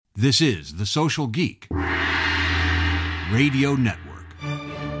This is The Social Geek Radio Network.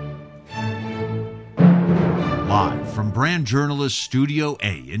 Live from Brand Journalist Studio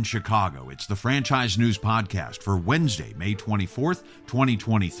A in Chicago, it's the Franchise News Podcast for Wednesday, May 24th,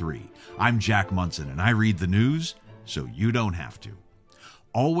 2023. I'm Jack Monson, and I read the news so you don't have to.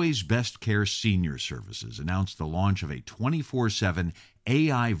 Always Best Care Senior Services announced the launch of a 24/7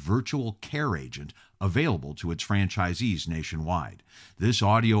 AI virtual care agent available to its franchisees nationwide. This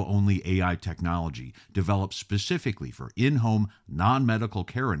audio-only AI technology, developed specifically for in-home, non-medical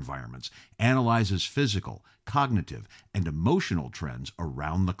care environments, analyzes physical, cognitive, and emotional trends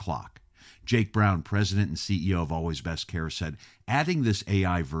around the clock. Jake Brown, president and CEO of Always Best Care, said, adding this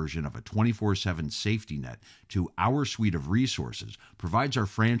AI version of a 24/7 safety net to our suite of resources provides our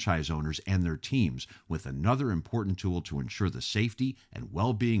franchise owners and their teams with another important tool to ensure the safety and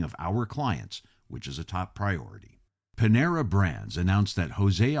well-being of our clients, which is a top priority. Panera Brands announced that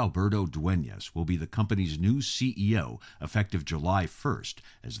Jose Alberto Dueñas will be the company's new CEO effective July 1st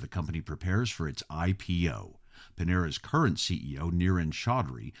as the company prepares for its IPO. Panera's current CEO, Niran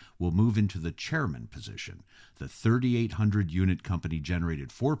Chaudhry, will move into the chairman position. The 3,800-unit company generated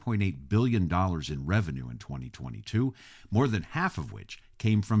 $4.8 billion in revenue in 2022, more than half of which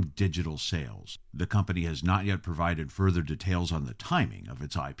came from digital sales. The company has not yet provided further details on the timing of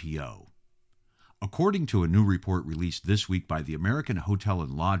its IPO. According to a new report released this week by the American Hotel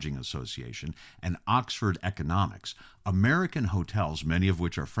and Lodging Association and Oxford Economics, American hotels, many of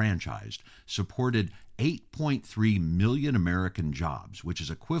which are franchised, supported 8.3 million American jobs, which is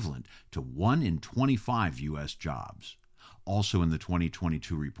equivalent to 1 in 25 U.S. jobs. Also in the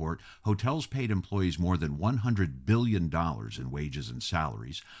 2022 report, hotels paid employees more than $100 billion in wages and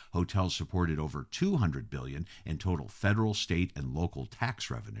salaries. Hotels supported over $200 billion in total federal, state, and local tax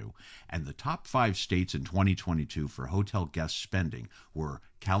revenue. And the top 5 states in 2022 for hotel guest spending were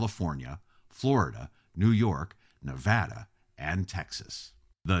California, Florida, New York, Nevada, and Texas.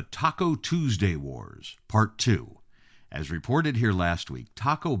 The Taco Tuesday Wars, Part 2. As reported here last week,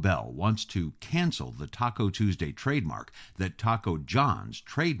 Taco Bell wants to cancel the Taco Tuesday trademark that Taco John's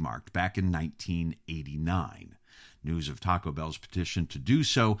trademarked back in 1989. News of Taco Bell's petition to do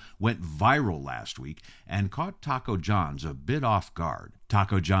so went viral last week and caught Taco John's a bit off guard.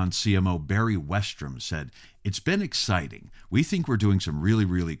 Taco John's CMO Barry Westrom said, "It's been exciting. We think we're doing some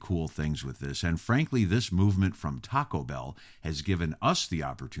really cool things with this, and frankly, this movement from Taco Bell has given us the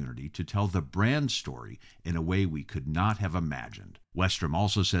opportunity to tell the brand story in a way we could not have imagined." Westrom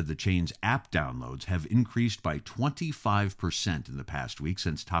also said the chain's app downloads have increased by 25% in the past week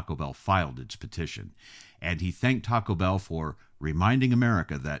since Taco Bell filed its petition. And he thanked Taco Bell for reminding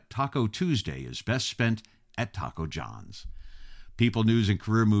America that Taco Tuesday is best spent at Taco John's. People News and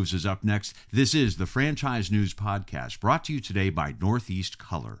Career Moves is up next. This is the Franchise News Podcast, brought to you today by Northeast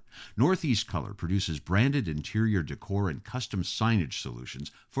Color. Northeast Color produces branded interior decor and custom signage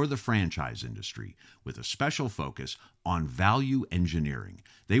solutions for the franchise industry, with a special focus on value engineering.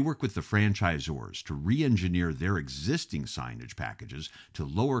 They work with the franchisors to re-engineer their existing signage packages to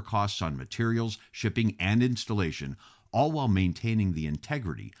lower costs on materials, shipping, and installation, all while maintaining the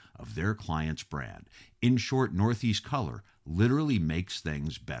integrity of their client's brand. In short, Northeast Color literally makes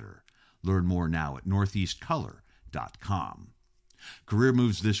things better. Learn more now at northeastcolor.com. Career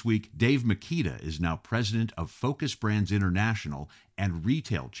Moves this week, Dave Makita is now president of Focus Brands International and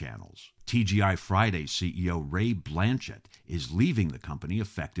Retail Channels. TGI Fridays CEO Ray Blanchett is leaving the company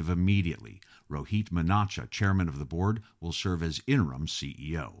effective immediately. Rohit Manacha, chairman of the board, will serve as interim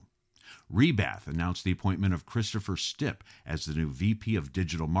CEO. Rebath announced the appointment of Christopher Stipp as the new VP of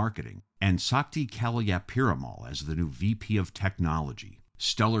Digital Marketing and Sakti Kalyapiramal as the new VP of Technology.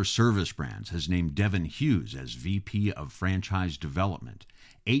 Stellar Service Brands has named Devin Hughes as VP of Franchise Development.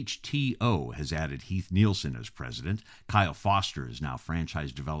 HTO has added Heath Nielsen as president. Kyle Foster is now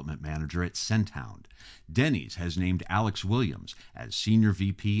Franchise Development Manager at Centhound. Denny's has named Alex Williams as Senior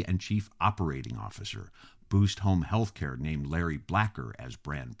VP and Chief Operating Officer. Boost Home Healthcare named Larry Blacker as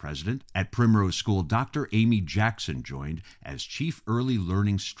brand president. At Primrose School, Dr. Amy Jackson joined as Chief Early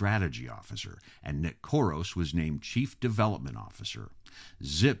Learning Strategy Officer, and Nick Koros was named Chief Development Officer.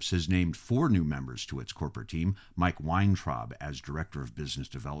 Zips has named 4 new members to its corporate team, Mike Weintraub as Director of Business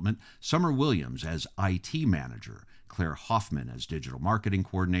Development, Summer Williams as IT Manager, Claire Hoffman as Digital Marketing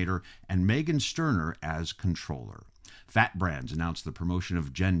Coordinator, and Megan Sterner as Controller. Fat Brands announced the promotion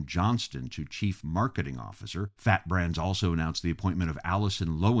of Jen Johnston to Chief Marketing Officer. Fat Brands also announced the appointment of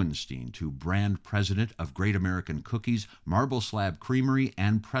Allison Lowenstein to Brand President of Great American Cookies, Marble Slab Creamery,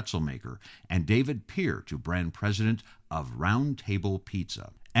 and Pretzel Maker, and David Peer to Brand President of Round Table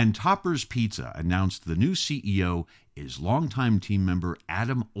Pizza. And Topper's Pizza announced the new CEO is longtime team member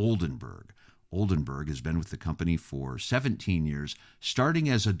Adam Oldenburg. Oldenburg has been with the company for 17 years, starting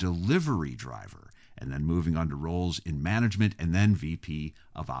as a delivery driver and then moving on to roles in management and then VP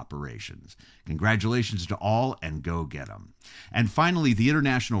of Operations. Congratulations to all, and go get them. And finally, the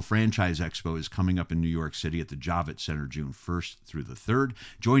International Franchise Expo is coming up in New York City at the Javits Center June 1st through the 3rd.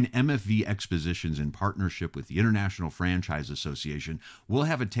 Join MFV Expositions in partnership with the International Franchise Association. We'll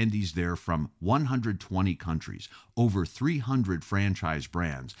have attendees there from 120 countries, over 300 franchise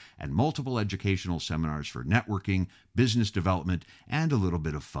brands, and multiple educational seminars for networking, business development, and a little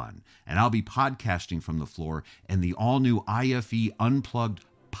bit of fun. And I'll be podcasting from the floor in the all-new IFE Unplugged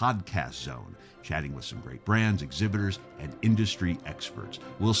podcast zone, chatting with some great brands, exhibitors, and industry experts.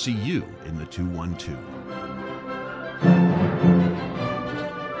 We'll see you in the 212.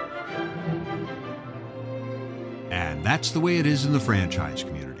 And that's the way it is in the franchise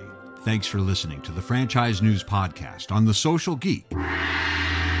community. Thanks for listening to the Franchise News Podcast on the Social Geek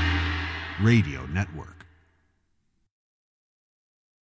Radio Network.